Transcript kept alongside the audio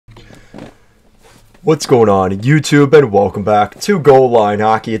What's going on YouTube, and welcome back to Goal Line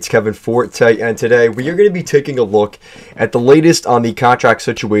Hockey. It's Kevin Forte, and today we are going to be taking a look at the latest on the contract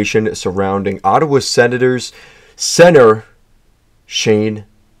situation surrounding Ottawa Senators center Shane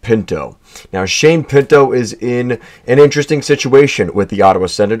Pinto. Now, Shane Pinto is in an interesting situation with the Ottawa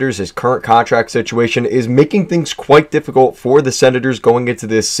Senators. His current contract situation is making things quite difficult for the Senators going into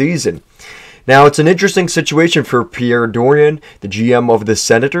this season. Now, it's an interesting situation for Pierre Dorion, the GM of the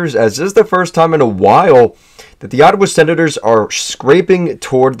Senators, as this is the first time in a while that the Ottawa Senators are scraping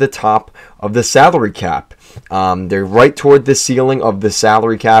toward the top of the salary cap. They're right toward the ceiling of the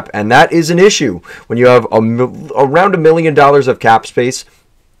salary cap, and that is an issue when you have around $1 million of cap space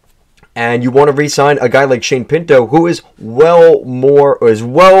and you want to re-sign a guy like Shane Pinto, who is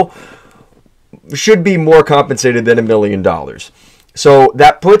should be more compensated than $1 million. So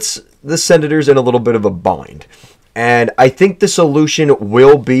that puts the Senators in a little bit of a bind. And I think the solution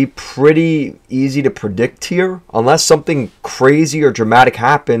will be pretty easy to predict here. Unless something crazy or dramatic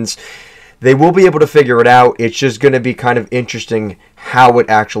happens, they will be able to figure it out. It's just going to be kind of interesting how it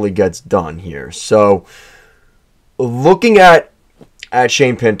actually gets done here. So, looking at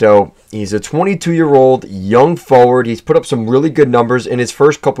Shane Pinto, he's a 22-year-old young forward. He's put up some really good numbers in his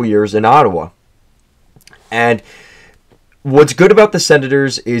first couple years in Ottawa. And what's good about the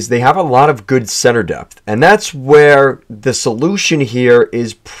Senators is they have a lot of good center depth. And that's where the solution here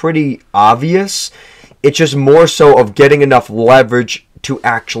is pretty obvious. It's just more so of getting enough leverage to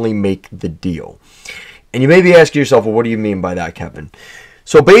actually make the deal. And you may be asking yourself, well, what do you mean by that, Kevin?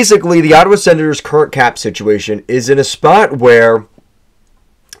 So basically, the Ottawa Senators' current cap situation is in a spot where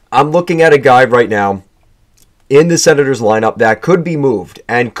I'm looking at a guy right now in the Senators lineup that could be moved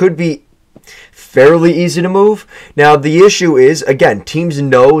and could be fairly easy to move. Now, the issue is, again, teams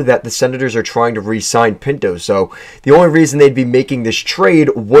know that the Senators are trying to re-sign Pinto, so the only reason they'd be making this trade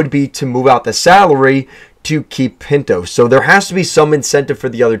would be to move out the salary to keep Pinto. So there has to be some incentive for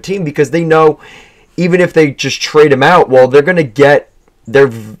the other team, because they know even if they just trade him out, well, they're going to get the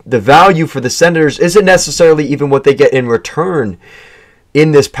value for the Senators isn't necessarily even what they get in return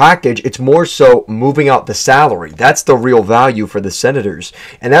in this package. It's more so moving out the salary. That's the real value for the Senators.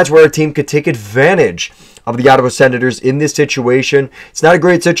 And that's where a team could take advantage of the Ottawa Senators in this situation. It's not a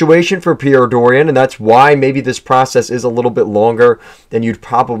great situation for Pierre Dorion, and that's why maybe this process is a little bit longer than you'd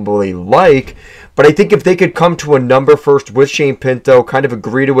probably like. But I think if they could come to a number first with Shane Pinto, kind of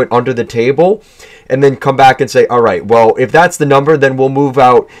agree to it under the table, and then come back and say, all right, well, if that's the number, then we'll move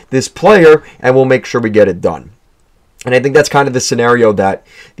out this player and we'll make sure we get it done. And I think that's kind of the scenario that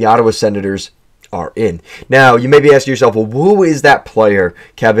the Ottawa Senators are in. Now, you may be asking yourself, well, who is that player,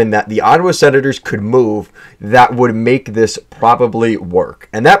 Kevin, that the Ottawa Senators could move that would make this probably work?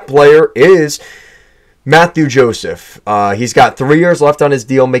 And that player is Matthew Joseph. He's got 3 years left on his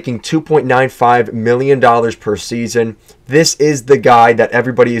deal, making $2.95 million per season. This is the guy that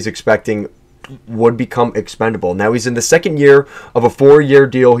everybody is expecting would become expendable. Now, he's in the second year of a 4-year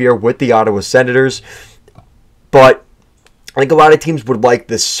deal here with the Ottawa Senators, but I think a lot of teams would like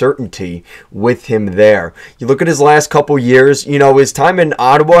the certainty with him there. You look at his last couple years, his time in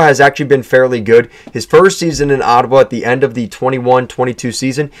Ottawa has actually been fairly good. His first season in Ottawa at the end of the 21-22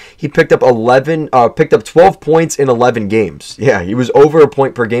 season, he picked up 12 points in 11 games. Yeah, he was over a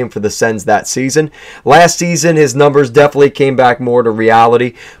point per game for the Sens that season. Last season, his numbers definitely came back more to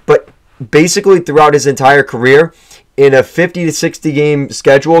reality, but basically throughout his entire career, in a 50 to 60 game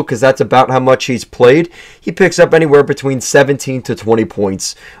schedule, because that's about how much he's played, he picks up anywhere between 17 to 20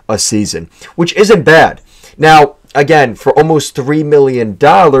 points a season, which isn't bad. Now, again, for almost $3 million,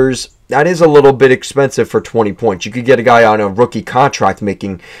 that is a little bit expensive for 20 points. You could get a guy on a rookie contract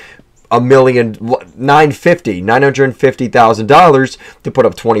making $950,000 to put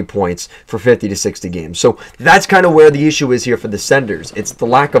up 20 points for 50 to 60 games. So that's kind of where the issue is here for the Senators. It's the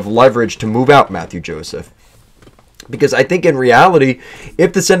lack of leverage to move out Matthew Joseph. Because I think in reality,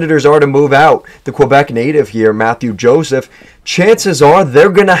 if the Senators are to move out the Quebec native here, Matthew Joseph, chances are they're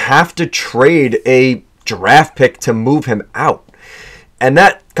going to have to trade a draft pick to move him out. And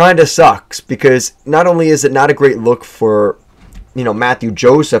that kind of sucks, because not only is it not a great look for Matthew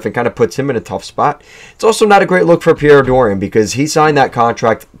Joseph and kind of puts him in a tough spot, it's also not a great look for Pierre Dorion, because he signed that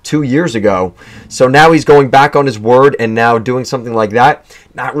contract 2 years ago. So now he's going back on his word and now doing something like that.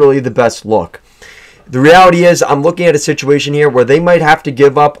 Not really the best look. The reality is, I'm looking at a situation here where they might have to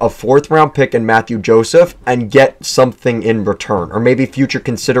give up a 4th-round pick in Matthew Joseph and get something in return, or maybe future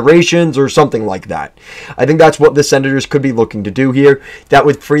considerations or something like that. I think that's what the Senators could be looking to do here. That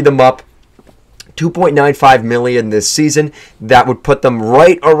would free them up $2.95 million this season. That would put them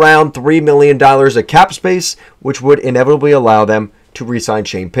right around $3 million of cap space, which would inevitably allow them to re-sign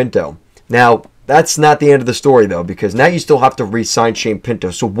Shane Pinto. Now, that's not the end of the story, though, because now you still have to re-sign Shane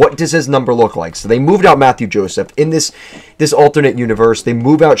Pinto. So what does his number look like? So they moved out Matthew Joseph. In this alternate universe, they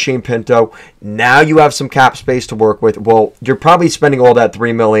move out Shane Pinto. Now you have some cap space to work with. Well, you're probably spending all that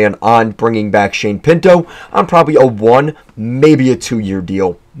 $3 million on bringing back Shane Pinto on probably a 1, maybe a 2-year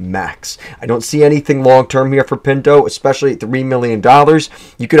deal max. I don't see anything long-term here for Pinto, especially at $3 million.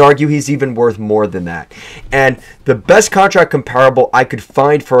 You could argue he's even worth more than that. And the best contract comparable I could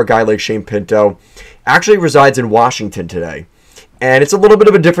find for a guy like Shane Pinto actually resides in Washington today. And it's a little bit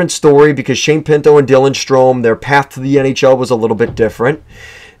of a different story because Shane Pinto and Dylan Strome, their path to the NHL was a little bit different.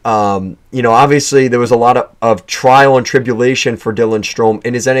 Obviously there was a lot of trial and tribulation for Dylan Strome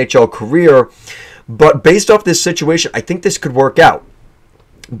in his NHL career. But based off this situation, I think this could work out.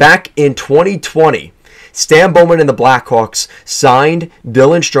 Back in 2020, Stan Bowman and the Blackhawks signed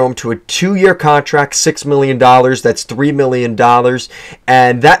Dylan Strome to a 2-year contract, $6 million. That's $3 million.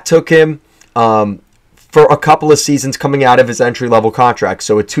 And that took him for a couple of seasons coming out of his entry-level contract.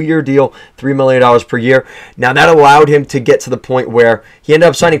 So a 2-year deal, $3 million per year. Now that allowed him to get to the point where he ended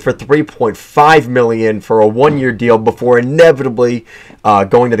up signing for $3.5 million for a 1-year deal before inevitably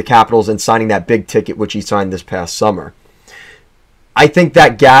going to the Capitals and signing that big ticket, which he signed this past summer. I think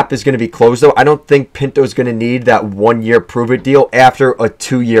that gap is going to be closed, though. I don't think Pinto's going to need that 1-year prove-it deal after a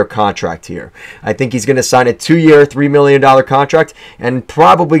 2-year contract here. I think he's going to sign a 2-year, $3 million contract and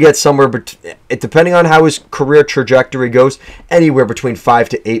probably get somewhere, depending on how his career trajectory goes, anywhere between $5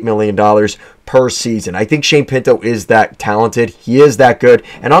 to $8 million per season. I think Shane Pinto is that talented. He is that good.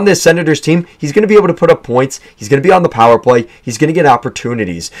 And on this Senators team, he's going to be able to put up points. He's going to be on the power play. He's going to get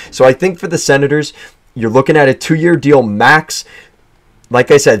opportunities. So I think for the Senators, you're looking at a 2-year deal max. Like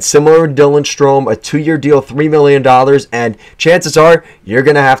I said, similar to Dylan Strome, a 2-year deal, $3 million, and chances are you're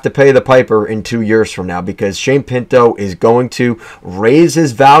going to have to pay the piper in 2 years from now because Shane Pinto is going to raise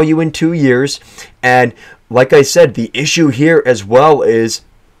his value in 2 years. And like I said, the issue here as well is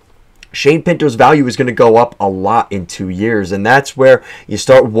Shane Pinto's value is going to go up a lot in 2 years, and that's where you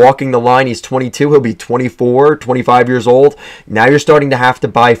start walking the line. He's 22. He'll be 24, 25 years old. Now you're starting to have to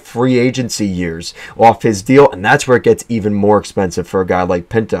buy free agency years off his deal, and that's where it gets even more expensive for a guy like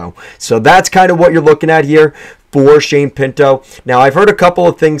Pinto. So that's kind of what you're looking at here for Shane Pinto. Now, I've heard a couple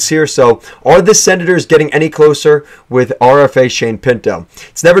of things here. So, are the Senators getting any closer with RFA Shane Pinto?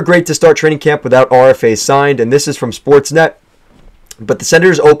 It's never great to start training camp without RFA signed, and this is from Sportsnet. But the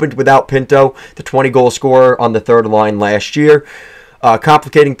Senators opened without Pinto, the 20-goal scorer on the third line last year.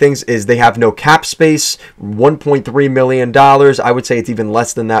 Complicating things is they have no cap space, $1.3 million. I would say it's even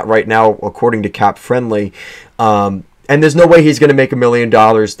less than that right now, according to Cap Friendly. And there's no way he's going to make $1 million.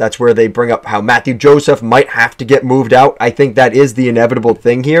 That's where they bring up how Matthew Joseph might have to get moved out. I think that is the inevitable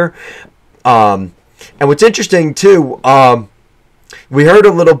thing here. And what's interesting, too, we heard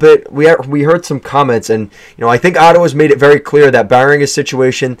a little bit, we heard some comments, and I think Ottawa's made it very clear that barring a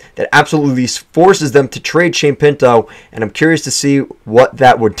situation that absolutely forces them to trade Shane Pinto, and I'm curious to see what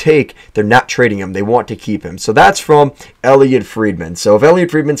that would take. They're not trading him. They want to keep him. So that's from Elliot Friedman. So if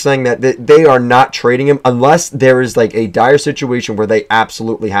Elliot Friedman's saying that they are not trading him unless there is like a dire situation where they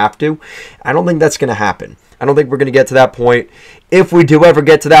absolutely have to, I don't think that's going to happen. I don't think we're going to get to that point. If we do ever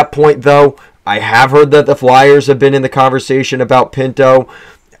get to that point, though, I have heard that the Flyers have been in the conversation about Pinto.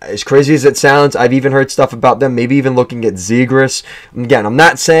 As crazy as it sounds, I've even heard stuff about them, maybe even looking at Zegras. Again, I'm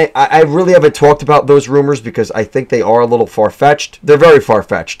not saying, I really haven't talked about those rumors because I think they are a little far-fetched. They're very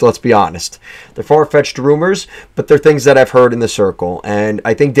far-fetched, let's be honest. They're far-fetched rumors, but they're things that I've heard in the circle. And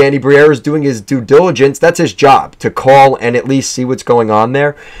I think Danny Briere is doing his due diligence. That's his job, to call and at least see what's going on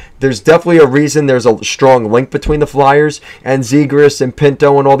there. There's definitely a reason there's a strong link between the Flyers and Zegras and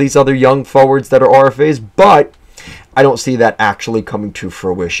Pinto and all these other young forwards that are RFAs, but I don't see that actually coming to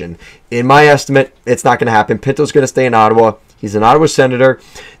fruition. In my estimate, it's not going to happen. Pinto's going to stay in Ottawa. He's an Ottawa Senator.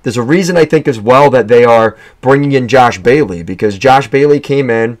 There's a reason, I think, as well that they are bringing in Josh Bailey, because Josh Bailey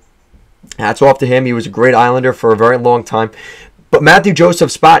came in. Hats off to him. He was a great Islander for a very long time. But Matthew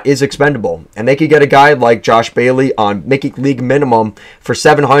Joseph's spot is expendable, and they could get a guy like Josh Bailey on making league minimum for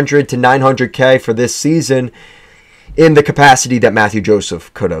 $700 to $900K for this season in the capacity that Matthew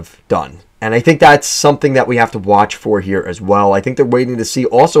Joseph could have done. And I think that's something that we have to watch for here as well. I think they're waiting to see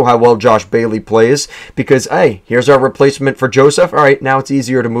also how well Josh Bailey plays because, hey, here's our replacement for Joseph. All right, now it's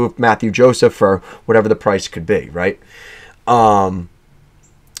easier to move Matthew Joseph for whatever the price could be, right?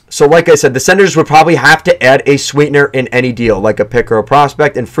 So like I said, the Senators would probably have to add a sweetener in any deal, like a pick or a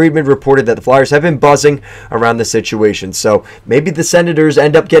prospect, and Friedman reported that the Flyers have been buzzing around the situation. So maybe the Senators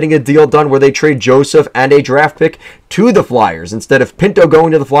end up getting a deal done where they trade Joseph and a draft pick to the Flyers. Instead of Pinto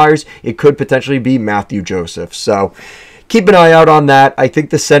going to the Flyers, it could potentially be Matthew Joseph. So keep an eye out on that. I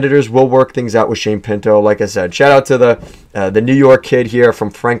think the Senators will work things out with Shane Pinto. Like I said, shout out to the New York kid here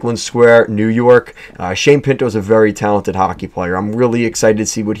from Franklin Square, New York. Shane Pinto is a very talented hockey player. I'm really excited to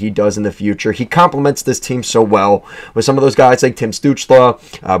see what he does in the future. He complements this team so well with some of those guys like Tim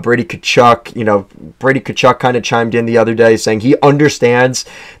Stutzla, Brady Tkachuk. You know, Brady Tkachuk kind of chimed in the other day saying he understands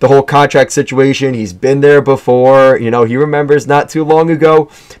the whole contract situation. He's been there before. You know, he remembers not too long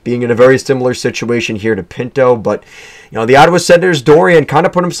ago being in a very similar situation here to Pinto. But, you know, the Ottawa Senators, Dorian kind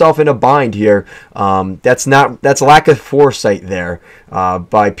of put himself in a bind here. That's lack of foresight there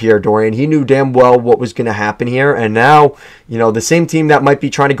by Pierre Dorian. He knew damn well what was going to happen here. And now, you know, the same team that might be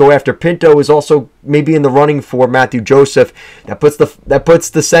trying to go after Pinto is also maybe in the running for Matthew Joseph. That puts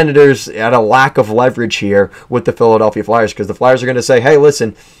the Senators at a lack of leverage here with the Philadelphia Flyers, because the Flyers are going to say, hey,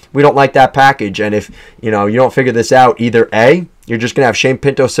 listen, we don't like that package. And if, you know, you don't figure this out, either A, you're just going to have Shane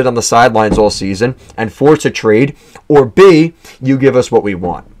Pinto sit on the sidelines all season and force a trade, or B, you give us what we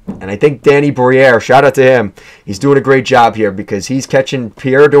want. And I think Danny Briere, shout out to him, he's doing a great job here because he's catching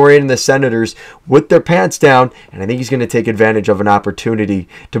Pierre Dorian and the Senators with their pants down, and I think he's going to take advantage of an opportunity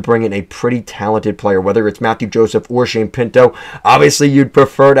to bring in a pretty talented player, whether it's Matthew Joseph or Shane Pinto. Obviously, you'd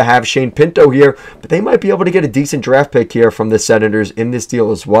prefer to have Shane Pinto here, but they might be able to get a decent draft pick here from the Senators in this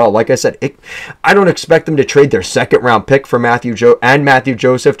deal as well. Like I said, I don't expect them to trade their second-round pick for Matthew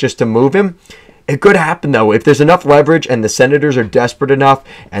Joseph just to move him. It could happen, though. If there's enough leverage and the Senators are desperate enough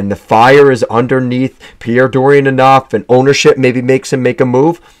and the fire is underneath Pierre Dorian enough and ownership maybe makes him make a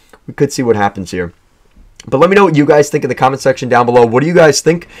move, we could see what happens here. But let me know what you guys think in the comment section down below. What do you guys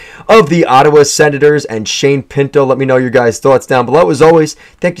think of the Ottawa Senators and Shane Pinto? Let me know your guys' thoughts down below. As always,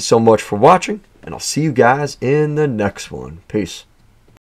 thank you so much for watching, and I'll see you guys in the next one. Peace.